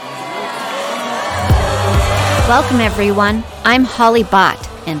Welcome, everyone. I'm Holly Bott,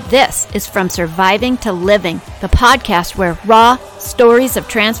 and this is From Surviving to Living, the podcast where raw stories of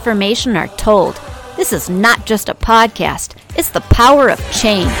transformation are told. This is not just a podcast, it's the power of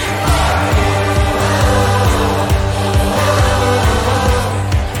change.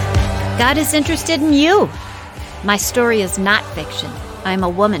 God is interested in you. My story is not fiction. I'm a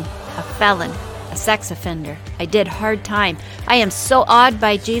woman, a felon, a sex offender. I did hard time. I am so awed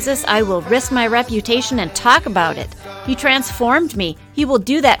by Jesus, I will risk my reputation and talk about it. He transformed me. He will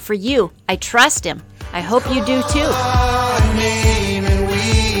do that for you. I trust him. I hope you do too.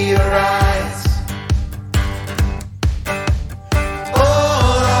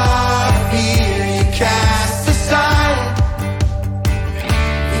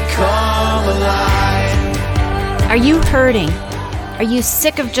 Are you hurting? Are you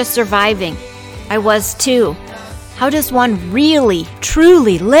sick of just surviving? I was too. How does one really,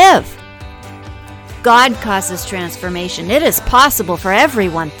 truly live? God causes transformation. It is possible for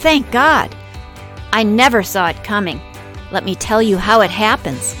everyone, thank God. I never saw it coming. Let me tell you how it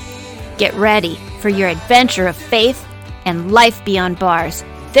happens. Get ready for your adventure of faith and life beyond bars.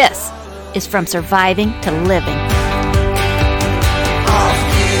 This is From Surviving to Living. Our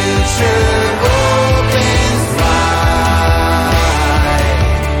future.